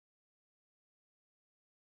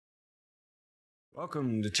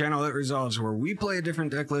Welcome to Channel It Resolves, where we play a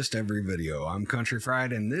different deck list every video. I'm Country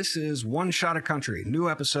Fried, and this is One Shot of Country. New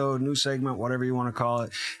episode, new segment, whatever you want to call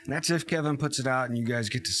it. And that's if Kevin puts it out and you guys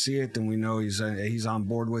get to see it, then we know he's on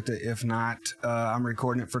board with it. If not, I'm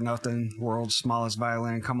recording it for nothing. World's smallest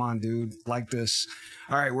violin. Come on, dude. Like this.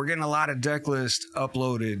 All right, we're getting a lot of deck lists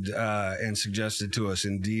uploaded and suggested to us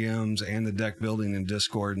in DMs and the deck building in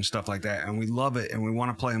Discord and stuff like that. And we love it, and we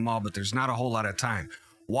want to play them all, but there's not a whole lot of time.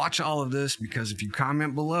 Watch all of this, because if you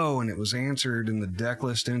comment below and it was answered in the deck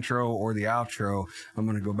list intro or the outro, I'm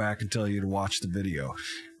going to go back and tell you to watch the video.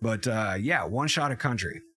 But yeah, One Shot of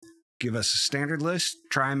Country. Give us a standard list.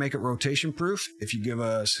 Try and make it rotation proof. If you give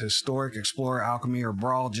us Historic, Explorer, Alchemy, or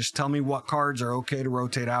Brawl, just tell me what cards are okay to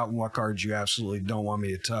rotate out and what cards you absolutely don't want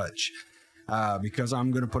me to touch. Because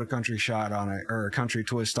I'm going to put a country shot on it, or a country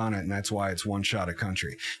twist on it, and that's why it's One Shot of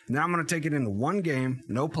Country. And then I'm going to take it into one game,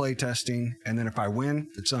 no play testing, and then if I win,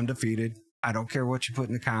 it's undefeated. I don't care what you put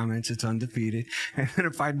in the comments, it's undefeated. And then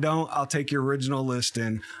if I don't, I'll take your original list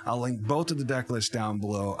in. I'll link both of the deck lists down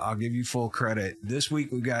below. I'll give you full credit. This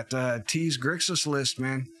week we got T's Grixis list,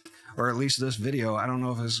 man. Or at least this video. I don't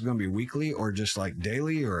know if this is going to be weekly or just like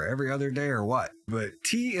daily or every other day or what. But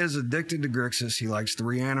T is addicted to Grixis. He likes the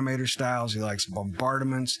reanimator styles. He likes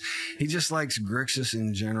bombardments. He just likes Grixis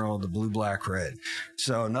in general, the blue, black, red.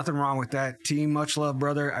 So nothing wrong with that. T, much love,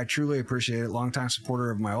 brother. I truly appreciate it. Longtime supporter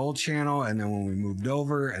of my old channel. And then when we moved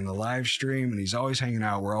over and the live stream, and he's always hanging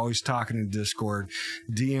out. We're always talking in Discord,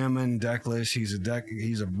 DMing deck lists. He's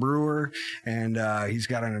a brewer, and he's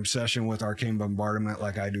got an obsession with arcane bombardment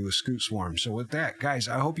like I do with Scoot Swarm. So with that, guys,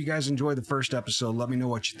 I hope you guys enjoyed the first episode. Let me know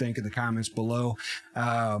what you think in the comments below.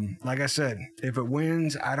 Like I said, if it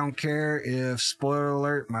wins, I don't care if, spoiler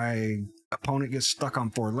alert, my opponent gets stuck on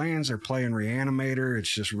 4 lands. They're playing Reanimator. It's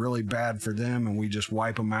just really bad for them, and we just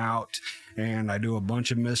wipe them out. And I do a bunch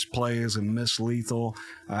of misplays and mislethal.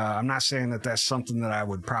 I'm not saying that that's something that I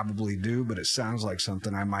would probably do, but it sounds like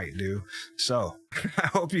something I might do. So I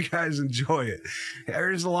hope you guys enjoy it.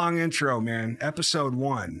 There's a long intro, man. Episode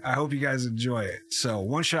 1. I hope you guys enjoy it. So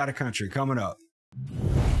One Shot of Country coming up.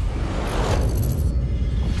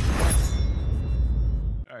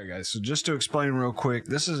 Alright guys, so just to explain real quick,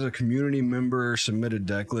 this is a community member submitted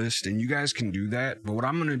deck list, and you guys can do that, but what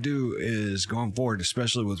I'm going to do is, going forward,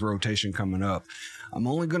 especially with rotation coming up, I'm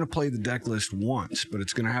only going to play the deck list once, but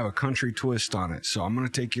it's going to have a country twist on it. So I'm going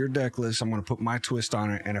to take your deck list, I'm going to put my twist on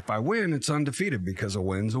it, and if I win, it's undefeated, because a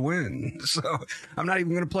win's a win. So I'm not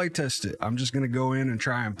even going to play test it. I'm just going to go in and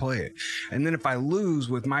try and play it. And then if I lose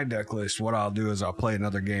with my deck list, what I'll do is I'll play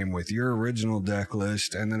another game with your original deck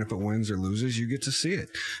list, and then if it wins or loses, you get to see it.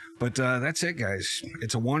 But that's it, guys.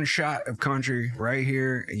 It's a one shot of country right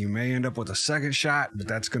here. You may end up with a second shot, but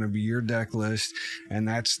that's going to be your deck list. And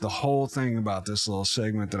that's the whole thing about this little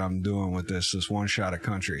segment that I'm doing with this one shot of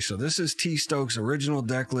country. So this is TStokes' original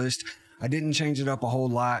deck list. I didn't change it up a whole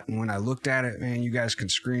lot. And when I looked at it, man, you guys can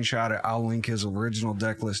screenshot it. I'll link his original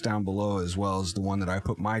deck list down below, as well as the one that I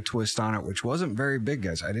put my twist on it, which wasn't very big,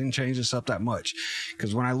 guys. I didn't change this up that much,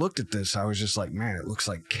 because when I looked at this, I was just like, man, it looks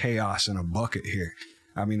like chaos in a bucket here.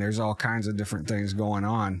 I mean, there's all kinds of different things going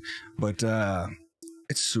on, but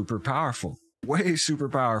it's super powerful, way super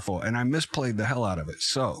powerful, and I misplayed the hell out of it.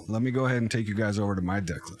 So let me go ahead and take you guys over to my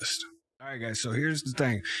deck list. All right, guys, so here's the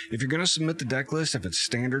thing. If you're going to submit the deck list, if it's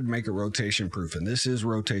standard, make it rotation proof, and this is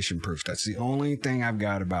rotation proof. That's the only thing I've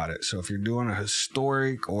got about it. So if you're doing a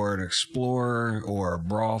Historic or an Explorer or a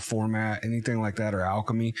Brawl format, anything like that, or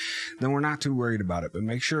Alchemy, then we're not too worried about it. But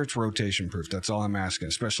make sure it's rotation proof. That's all I'm asking,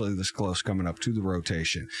 especially this close coming up to the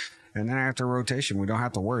rotation. And then after rotation, we don't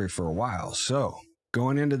have to worry for a while. So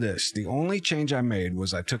going into this, the only change I made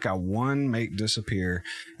was I took out one Make Disappear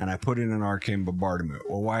and I put in an Arcane Bombardment.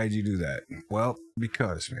 Well, why did you do that? Well,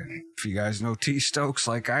 because, man, if you guys know TStokes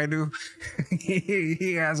like I do,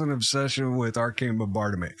 he has an obsession with Arcane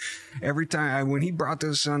Bombardment. Every time, when he brought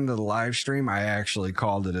this onto the live stream, I actually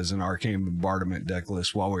called it as an Arcane Bombardment deck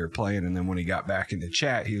list while we were playing, and then when he got back into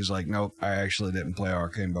chat, he was like, nope, I actually didn't play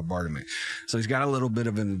Arcane Bombardment. So he's got a little bit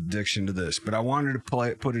of an addiction to this, but I wanted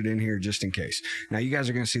to put it in here just in case. Now, you guys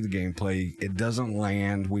are going to see the gameplay. It doesn't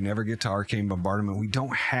land. We never get to Arcane Bombardment. We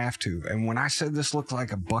don't have to. And when I said this looked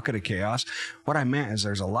like a bucket of chaos, what I meant is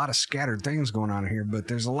there's a lot of scattered things going on here, but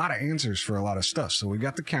there's a lot of answers for a lot of stuff. So we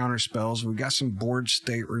got the counter spells. We got some board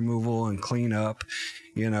state removal and clean up,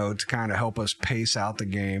 you know, to kind of help us pace out the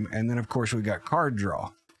game. And then, of course, we got card draw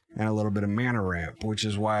and a little bit of mana ramp, which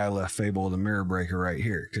is why I left Fable the Mirror Breaker right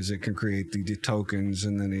here, because it can create the tokens,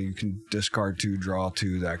 and then you can discard 2, draw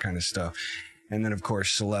 2, that kind of stuff. And then, of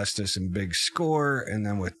course, Celestis and Big Score, and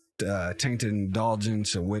then with Tainted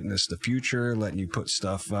Indulgence and Witness the Future, letting you put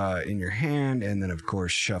stuff in your hand, and then of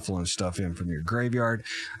course shuffling stuff in from your graveyard.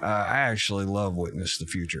 I actually love Witness the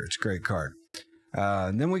Future. It's a great card.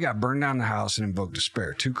 Then we got Burn Down the House and Invoke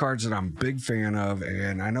Despair, two cards that I'm a big fan of,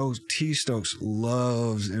 and I know TStokes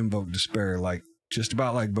loves Invoke Despair like just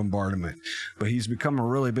about like Bombardment, but he's become a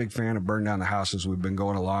really big fan of Burn Down the House as we've been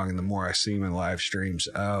going along, and the more I see him in live streams.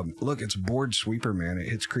 Look, it's board sweeper, man. It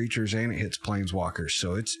hits creatures and it hits planeswalkers,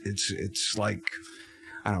 so it's like,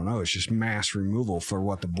 I don't know, it's just mass removal for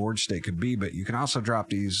what the board state could be. But you can also drop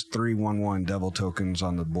these 3/1/1 devil tokens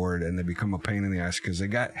on the board, and they become a pain in the ass because they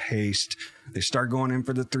got haste. They start going in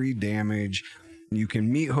for the 3 damage. You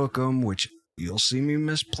can meat hook them, which you'll see me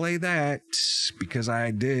misplay that because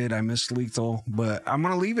I missed lethal, but I'm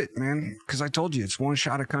going to leave it, man, because I told you it's one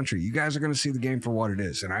shot of country. You guys are going to see the game for what it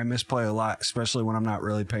is, and I misplay a lot, especially when I'm not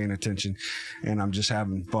really paying attention and I'm just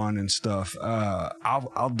having fun and stuff.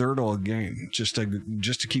 I'll dirtle a game just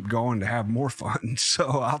to keep going, to have more fun. So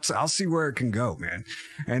I'll see where it can go, man,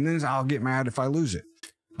 and then I'll get mad if I lose it.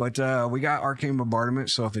 But we got Arcane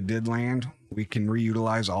Bombardment, so if it did land, we can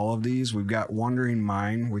reutilize all of these. We've got Wandering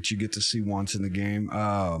Mind, which you get to see once in the game,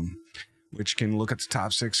 which can look at the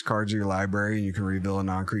top 6 cards of your library, and you can reveal a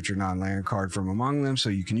non-creature, non-land card from among them. So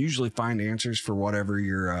you can usually find answers for whatever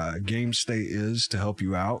your game state is to help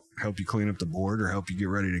you out, help you clean up the board, or help you get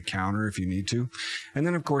ready to counter if you need to. And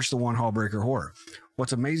then, of course, the One Hullbreaker Horror.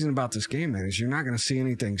 What's amazing about this game, man, is you're not going to see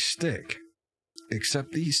anything stick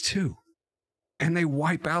except these two, and they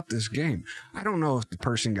wipe out this game. I don't know if the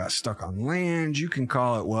person got stuck on land. You can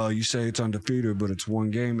call it, well, you say it's undefeated, but it's one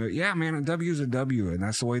game. Yeah, man, a W is a W, and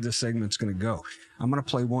that's the way this segment's going to go. I'm going to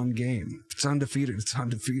play one game. If it's undefeated, it's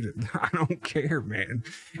undefeated. I don't care, man.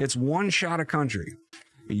 It's one shot of country.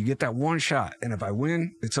 You get that one shot, and if I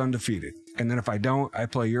win, it's undefeated. And then if I don't, I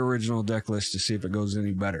play your original deck list to see if it goes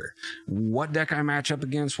any better. What deck I match up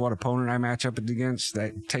against, what opponent I match up against,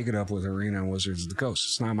 take it up with Arena and Wizards of the Coast.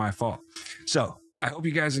 It's not my fault. So I hope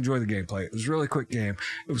you guys enjoy the gameplay. It was a really quick game.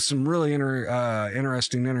 It was some really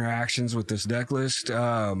interesting interactions with this deck list.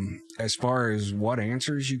 As far as what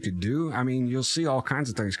answers you could do, I mean, you'll see all kinds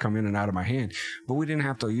of things come in and out of my hand, but we didn't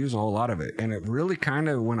have to use a whole lot of it. And it really kind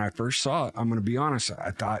of, when I first saw it, I'm going to be honest,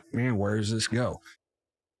 I thought, man, where does this go?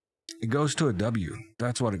 It goes to a W.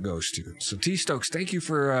 That's what it goes to. So TStokes, thank you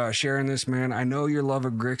for sharing this, man. I know your love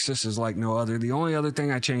of Grixis is like no other. The only other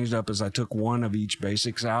thing I changed up is I took one of each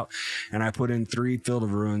basics out, and I put in 3 Field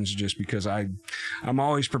of Ruins just because I'm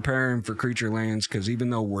always preparing for creature lands, because even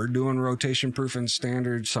though we're doing rotation proof and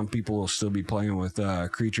standard, some people will still be playing with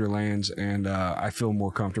creature lands, and I feel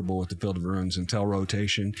more comfortable with the Field of Ruins until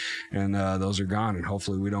rotation, and those are gone, and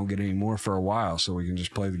hopefully we don't get any more for a while, so we can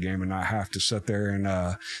just play the game and not have to sit there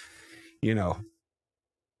and you know,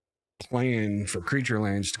 playing for creature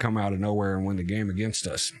lands to come out of nowhere and win the game against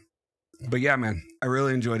us. But yeah, man, I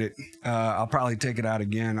really enjoyed it. I'll probably take it out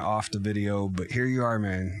again off the video, but here you are,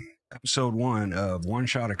 man. Episode 1 of One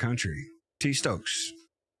Shot of Country. TStokes.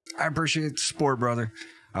 I appreciate the support, brother.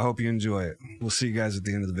 I hope you enjoy it. We'll see you guys at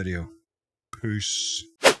the end of the video. Peace.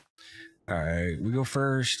 All right, we go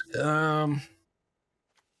first. Yeah,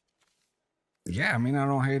 I mean, I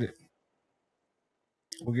don't hate it.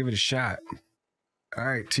 We'll give it a shot. All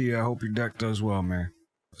right, T, I hope your deck does well, man.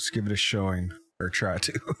 Let's give it a showing, or try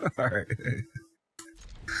to. All right.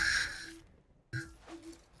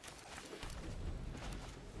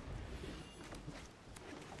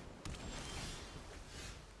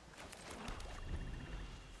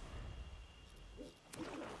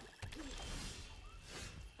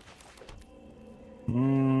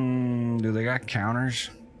 Do they got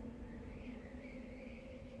counters?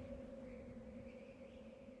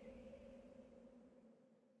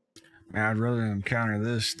 Man, I'd rather encounter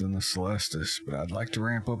this than the Celestis, but I'd like to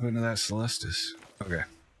ramp up into that Celestis. Okay.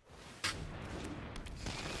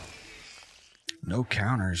 No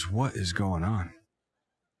counters. What is going on?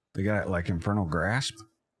 They got like Infernal Grasp?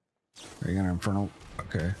 Are you gonna Infernal?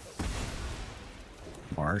 Okay.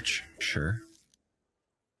 March. Sure.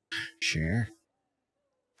 Sure.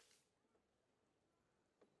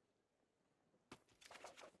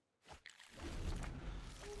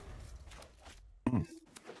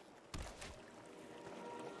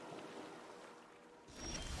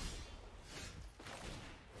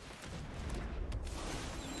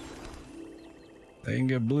 They can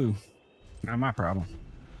get blue. Not my problem.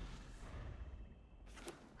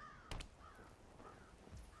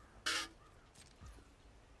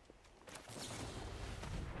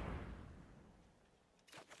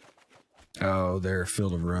 Oh, their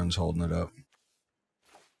Field of Ruins holding it up.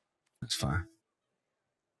 That's fine.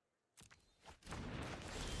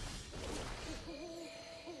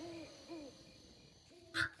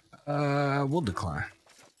 We'll decline.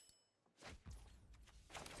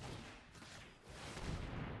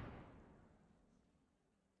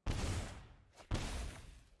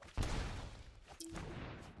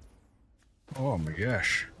 Oh my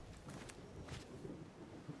gosh.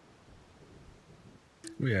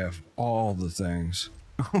 We have all the things.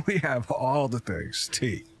 We have all the things.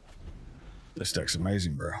 T. This deck's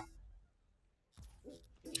amazing, bro.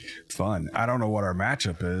 Fun. I don't know what our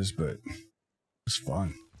matchup is, but it's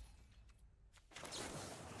fun.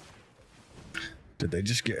 Did they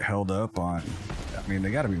just get held up on... I mean,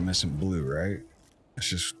 they got to be missing blue, right?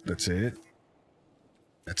 That's it.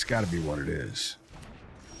 That's got to be what it is.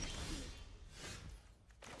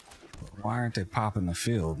 Why aren't they popping the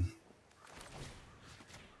field?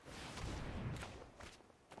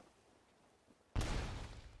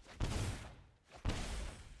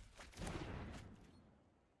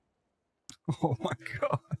 Oh my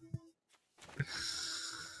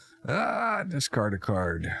god. Discard a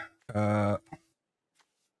card.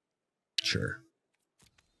 Sure.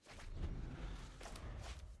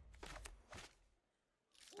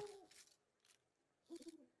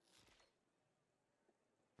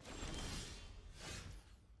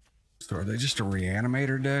 So are they just a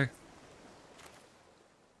reanimator deck?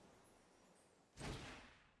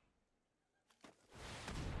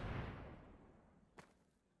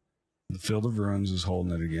 The Field of Ruins is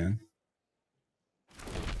holding it again.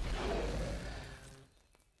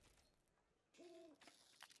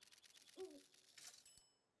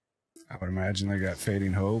 I would imagine they got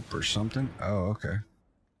Fading Hope or something. Oh, okay.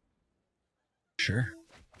 Sure.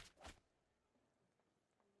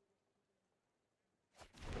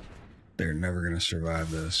 They're never going to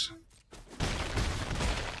survive this.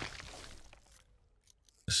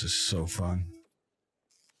 This is so fun.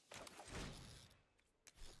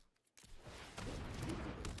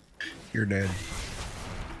 You're dead.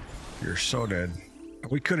 You're so dead.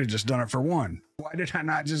 We could have just done it for one. Why did I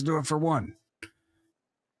not just do it for one?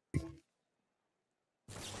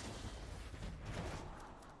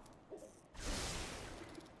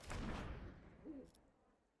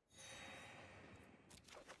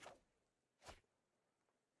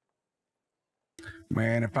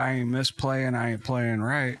 Man, if I ain't misplaying, I ain't playing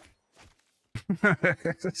right.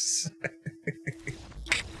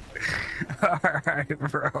 Alright,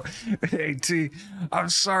 bro. Hey, T, I'm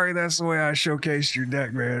sorry that's the way I showcased your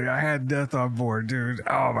deck, man. I had death on board, dude.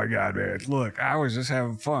 Oh my god, man. Look, I was just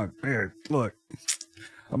having fun. Man, look.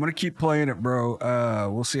 I'm gonna keep playing it, bro.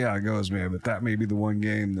 We'll see how it goes, man. But that may be the one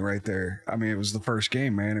game right there. I mean, it was the first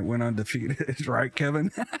game, man. It went undefeated, right,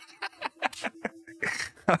 Kevin?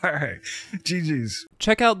 Alright. GG's.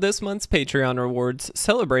 Check out this month's Patreon rewards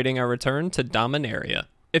celebrating our return to Dominaria.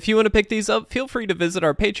 If you want to pick these up, feel free to visit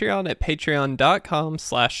our Patreon at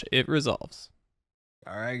patreon.com/itresolves.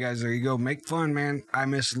 All right, guys, there you go. Make fun, man. I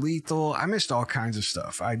missed Lethal. I missed all kinds of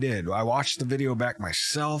stuff. I did. I watched the video back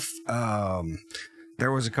myself.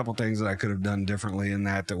 There was a couple things that I could have done differently in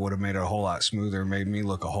that would have made it a whole lot smoother, made me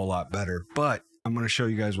look a whole lot better. But I'm going to show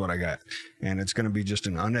you guys what I got. And it's going to be just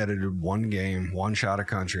an unedited one game, one shot of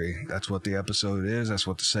country. That's what the episode is. That's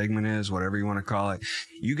what the segment is, whatever you want to call it.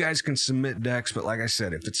 You guys can submit decks, but like I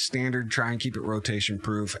said, if it's standard, try and keep it rotation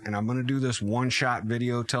proof. And I'm going to do this one shot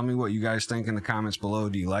video. Tell me what you guys think in the comments below.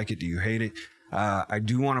 Do you like it? Do you hate it? I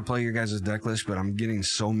do want to play your guys' deck list, but I'm getting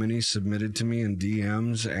so many submitted to me in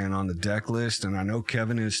DMs and on the deck list, and I know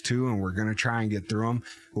Kevin is too, and we're going to try and get through them.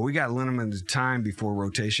 But we got limited time before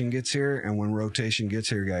rotation gets here, and when rotation gets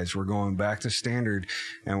here, guys, we're going back to standard,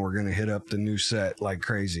 and we're going to hit up the new set like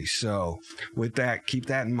crazy. So with that, keep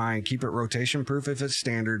that in mind. Keep it rotation proof if it's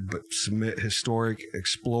standard, but submit Historic,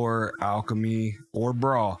 Explorer, Alchemy, or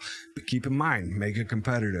Brawl. But keep in mind, make it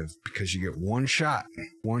competitive, because you get one shot.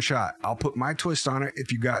 One shot. I'll put my twist on it. If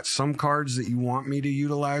you got some cards that you want me to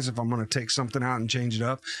utilize, if I'm going to take something out and change it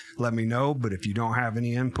up, let me know. But if you don't have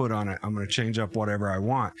any input on it, I'm going to change up whatever I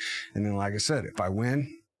want. And then, like I said, if I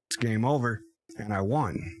win, it's game over and I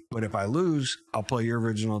won. But if I lose, I'll play your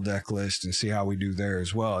original deck list and see how we do there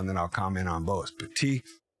as well. And then I'll comment on both. But T,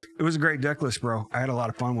 it was a great deck list, bro. I had a lot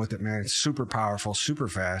of fun with it, man. It's super powerful, super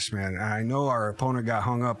fast, man. And I know our opponent got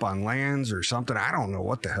hung up on lands or something. I don't know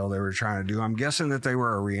what the hell they were trying to do. I'm guessing that they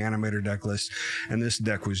were a reanimator deck list, and this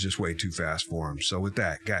deck was just way too fast for them. So with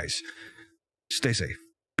that, guys, stay safe,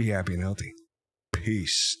 be happy and healthy.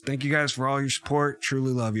 Peace. Thank you guys for all your support.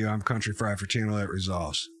 Truly love you. I'm Country Fry for Channel It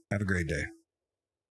Resolves. Have a great day.